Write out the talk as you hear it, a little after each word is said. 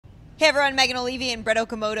Hey everyone, Megan Olivi and Brett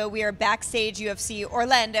Okamoto. We are backstage. UFC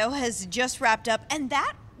Orlando has just wrapped up, and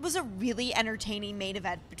that was a really entertaining main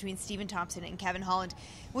event between Stephen Thompson and Kevin Holland.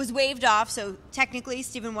 It was waved off, so technically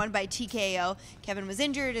Stephen won by TKO. Kevin was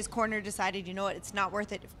injured. His corner decided, you know what, it's not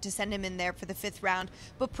worth it to send him in there for the 5th round.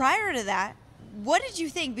 But prior to that, what did you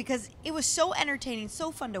think? Because it was so entertaining, so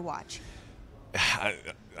fun to watch.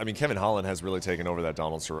 I mean, Kevin Holland has really taken over that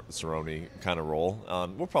Donald Cerrone kind of role.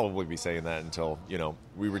 We'll probably be saying that until,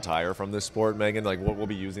 we retire from this sport, Megan. Like, we'll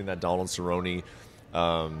be using that Donald Cerrone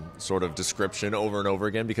sort of description over and over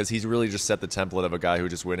again, because he's really just set the template of a guy who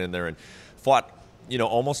just went in there and fought,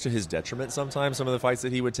 almost to his detriment sometimes, some of the fights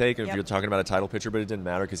that he would take. If you're talking about a title picture, but it didn't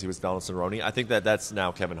matter because he was Donald Cerrone. I think that's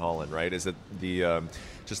now Kevin Holland, right? Is that the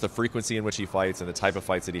just the frequency in which he fights and the type of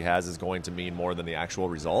fights that he has is going to mean more than the actual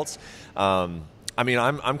results. I mean,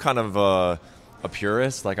 I'm kind of a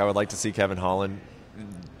purist. Like, I would like to see Kevin Holland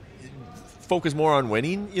focus more on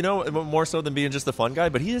winning, more so than being just the fun guy.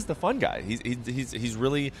 But he is the fun guy. He's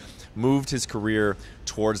really moved his career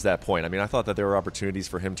towards that point. I mean, I thought that there were opportunities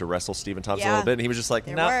for him to wrestle Stephen Thompson a little bit, and he was just like,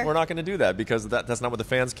 no, we're not going to do that, because that's not what the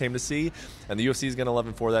fans came to see, and the UFC is going to love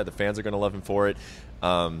him for that. The fans are going to love him for it.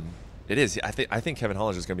 It is. I think Kevin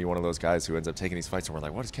Holland is going to be one of those guys who ends up taking these fights and we're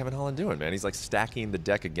like, what is Kevin Holland doing, man? He's like stacking the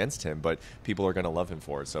deck against him, but people are going to love him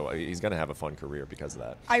for it. So he's going to have a fun career because of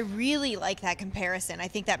that. I really like that comparison. I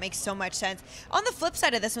think that makes so much sense. On the flip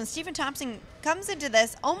side of this one, Stephen Thompson comes into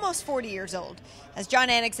this almost 40 years old. As John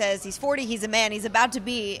Anik says, he's 40, he's a man. He's about to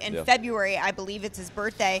be in February, I believe it's his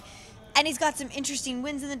birthday. And he's got some interesting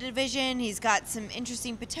wins in the division. He's got some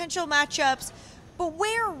interesting potential matchups. But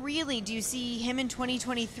where really do you see him in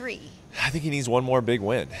 2023? I think he needs one more big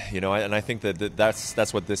win, and I think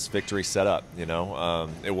that's what this victory set up.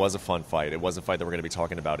 It was a fun fight. It was a fight that we're going to be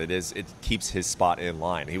talking about. It keeps his spot in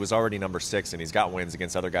line. He was already number 6, and he's got wins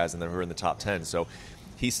against other guys who are in the top 10. So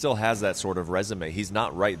he still has that sort of resume. He's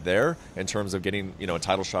not right there in terms of getting a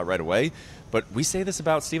title shot right away. But we say this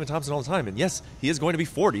about Stephen Thompson all the time. And yes, he is going to be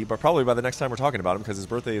 40, but probably by the next time we're talking about him, because his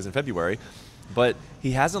birthday is in February. But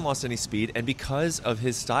he hasn't lost any speed, and because of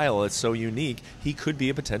his style, it's so unique, he could be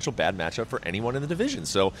a potential bad matchup for anyone in the division.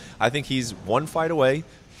 So I think he's one fight away.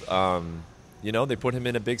 They put him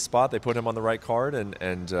in a big spot. They put him on the right card,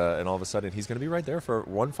 and all of a sudden he's going to be right there for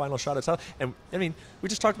one final shot at title. And I mean, we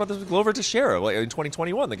just talked about this with Glover Teixeira in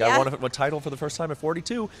 2021. The guy won a title for the first time at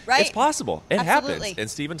 42. Right. It's possible. It happens. And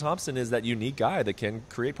Stephen Thompson is that unique guy that can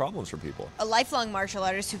create problems for people. A lifelong martial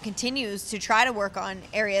artist who continues to try to work on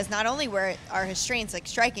areas not only where are his strengths, like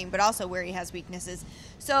striking, but also where he has weaknesses.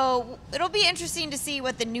 So it'll be interesting to see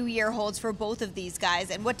what the new year holds for both of these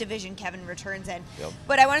guys and what division Kevin returns in. Yep.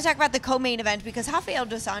 But I want to talk about the co-main event, because Rafael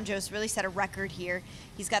dos Anjos really set a record here.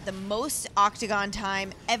 He's got the most octagon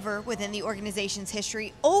time ever within the organization's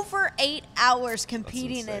history. Over 8 hours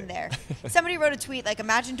competing in there. Somebody wrote a tweet like,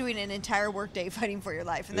 imagine doing an entire workday fighting for your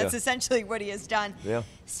life. And that's essentially what he has done. Yeah.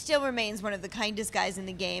 Still remains one of the kindest guys in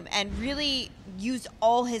the game, and really used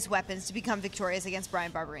all his weapons to become victorious against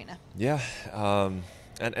Bryan Barberena. Yeah.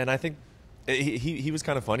 And I think he was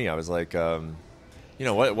kind of funny. I was like,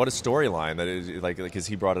 what a storyline that is, like, because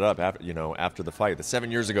he brought it up after the fight. That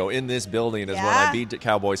 7 years ago in this building is when I beat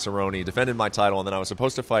Cowboy Cerrone, defended my title, and then I was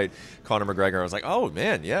supposed to fight Conor McGregor. I was like, oh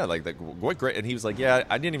man, what great. And he was like, yeah,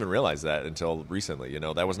 I didn't even realize that until recently.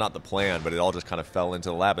 That was not the plan, but it all just kind of fell into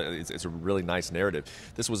the lap. It's a really nice narrative.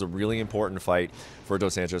 This was a really important fight for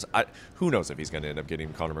Dos Anjos. Who knows if he's going to end up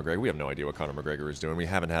getting Conor McGregor? We have no idea what Conor McGregor is doing. We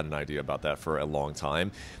haven't had an idea about that for a long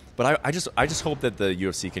time. But I just hope that the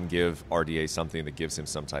UFC can give RDA something that gives him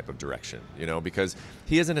some type of direction, because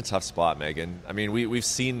he is in a tough spot, Megan. I mean, we've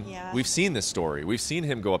seen this story. We've seen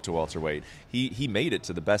him go up to welterweight. He made it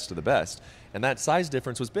to the best of the best, and that size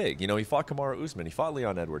difference was big. He fought Kamaru Usman, he fought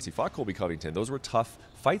Leon Edwards, he fought Colby Covington. Those were tough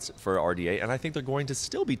fights for RDA, and I think they're going to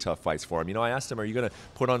still be tough fights for him. I asked him, are you going to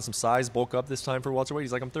put on some size, bulk up this time for welterweight?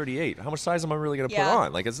 He's like, I'm 38. How much size am I really going to put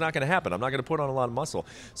on? Like, it's not going to happen. I'm not going to put on a lot of muscle.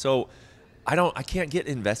 So I can't get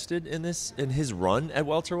invested in his run at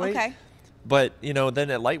welterweight. Okay. But, then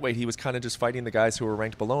at lightweight, he was kind of just fighting the guys who were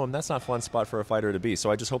ranked below him. That's not a fun spot for a fighter to be. So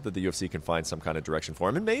I just hope that the UFC can find some kind of direction for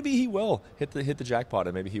him. And maybe he will hit the jackpot,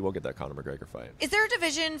 and maybe he will get that Conor McGregor fight. Is there a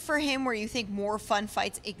division for him where you think more fun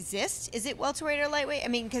fights exist? Is it welterweight or lightweight? I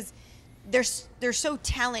mean, because they're so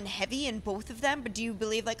talent-heavy in both of them. But do you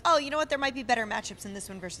believe, like, oh, you know what, there might be better matchups in this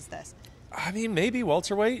one versus this? I mean, maybe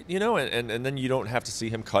welterweight, and then you don't have to see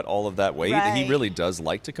him cut all of that weight. Right. He really does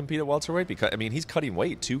like to compete at welterweight because, I mean, he's cutting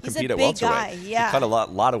weight to compete at welterweight. Guy, yeah. He cut a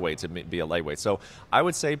lot of weight to be a lightweight. So I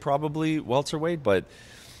would say probably welterweight, but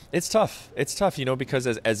it's tough. It's tough, because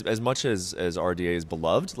as much as RDA is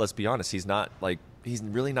beloved, let's be honest, he's not like he's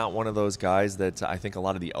really not one of those guys that I think a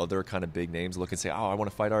lot of the other kind of big names look and say, oh, I want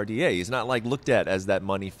to fight RDA. He's not like looked at as that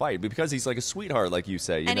money fight, but because he's like a sweetheart, like you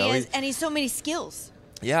say. And he's so many skills.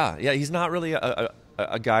 Yeah, he's not really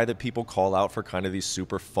a guy that people call out for kind of these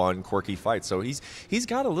super fun, quirky fights. So he's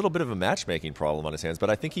got a little bit of a matchmaking problem on his hands, but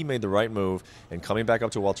I think he made the right move and coming back up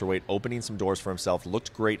to welterweight, opening some doors for himself,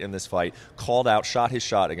 looked great in this fight, called out, shot his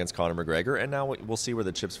shot against Conor McGregor, and now we'll see where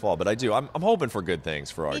the chips fall. But I'm hoping for good things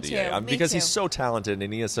for RDA. Because he's so talented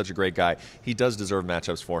and he is such a great guy. He does deserve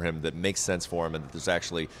matchups for him that make sense for him and that there's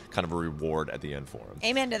actually kind of a reward at the end for him.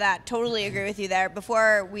 Amen to that. Totally agree with you there.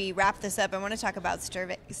 Before we wrap this up, I want to talk about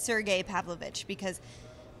Sergei Pavlovich because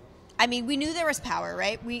I mean, we knew there was power,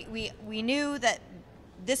 right? We knew that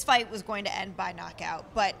this fight was going to end by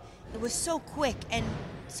knockout, but it was so quick and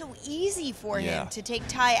so easy for him to take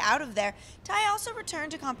Tai out of there. Tai also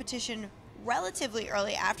returned to competition relatively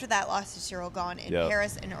early after that loss to Cyril Gane in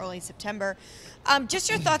Paris in early September. Just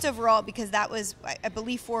your thoughts overall, because that was, I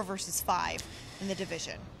believe, 4 versus 5 in the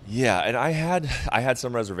division. Yeah, and I had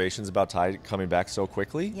some reservations about Tai coming back so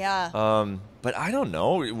quickly. Yeah. But I don't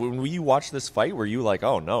know. When you watched this fight, were you like,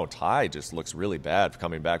 oh no, Tai just looks really bad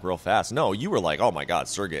coming back real fast? No, you were like, oh my God,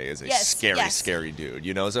 Sergei is a scary dude.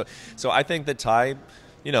 So I think that Tai,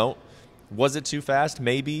 was it too fast?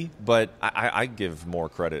 Maybe, but I give more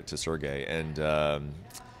credit to Sergei. And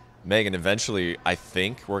Megan, eventually, I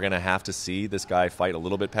think we're going to have to see this guy fight a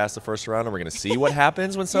little bit past the first round, and we're going to see what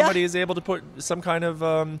happens when somebody is able to put some kind of,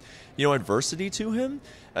 adversity to him.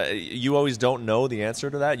 You always don't know the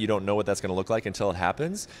answer to that. You don't know what that's going to look like until it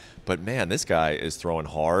happens. But, man, this guy is throwing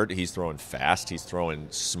hard. He's throwing fast. He's throwing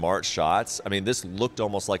smart shots. I mean, this looked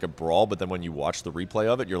almost like a brawl, but then when you watch the replay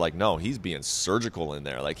of it, you're like, no, he's being surgical in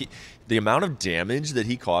there. Like, the amount of damage that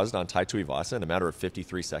he caused on Tai Tuivasa in a matter of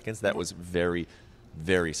 53 seconds, that was very,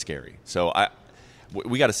 very scary. So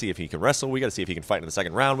we got to see if he can wrestle. We got to see if he can fight in the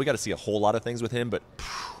second round. We got to see a whole lot of things with him. But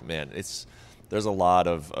man, there's a lot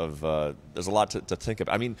there's a lot to think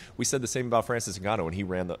about. I mean, we said the same about Francis Ngannou when he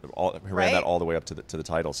ran that all the way up to the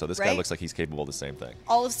title. So this guy looks like he's capable of the same thing.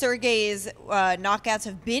 All of Sergei's knockouts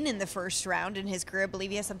have been in the first round in his career. I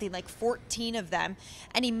believe he has something like 14 of them.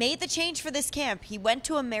 And he made the change for this camp. He went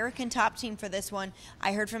to American Top Team for this one.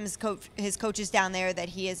 I heard from his coaches down there that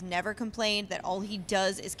he has never complained, that all he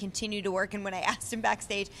does is continue to work. And when I asked him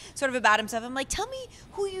backstage sort of about himself, I'm like, tell me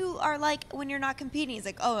who you are like when you're not competing. He's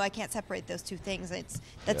like, oh, I can't separate those two things.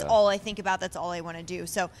 That's all I think about. That's all I want to do.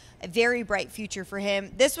 So a very bright future for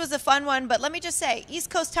him. This was a fun one, but let me just say,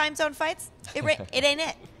 East Coast time zone fights, it ain't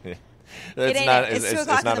it. Yeah. It's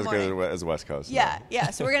not as good as West Coast. Yeah, no. Yeah.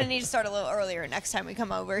 So we're going to need to start a little earlier next time we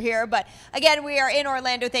come over here. But again, we are in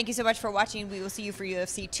Orlando. Thank you so much for watching. We will see you for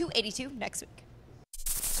UFC 282 next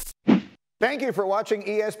week. Thank you for watching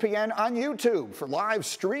ESPN on YouTube. For live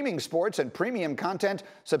streaming sports and premium content,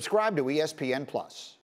 subscribe to ESPN+.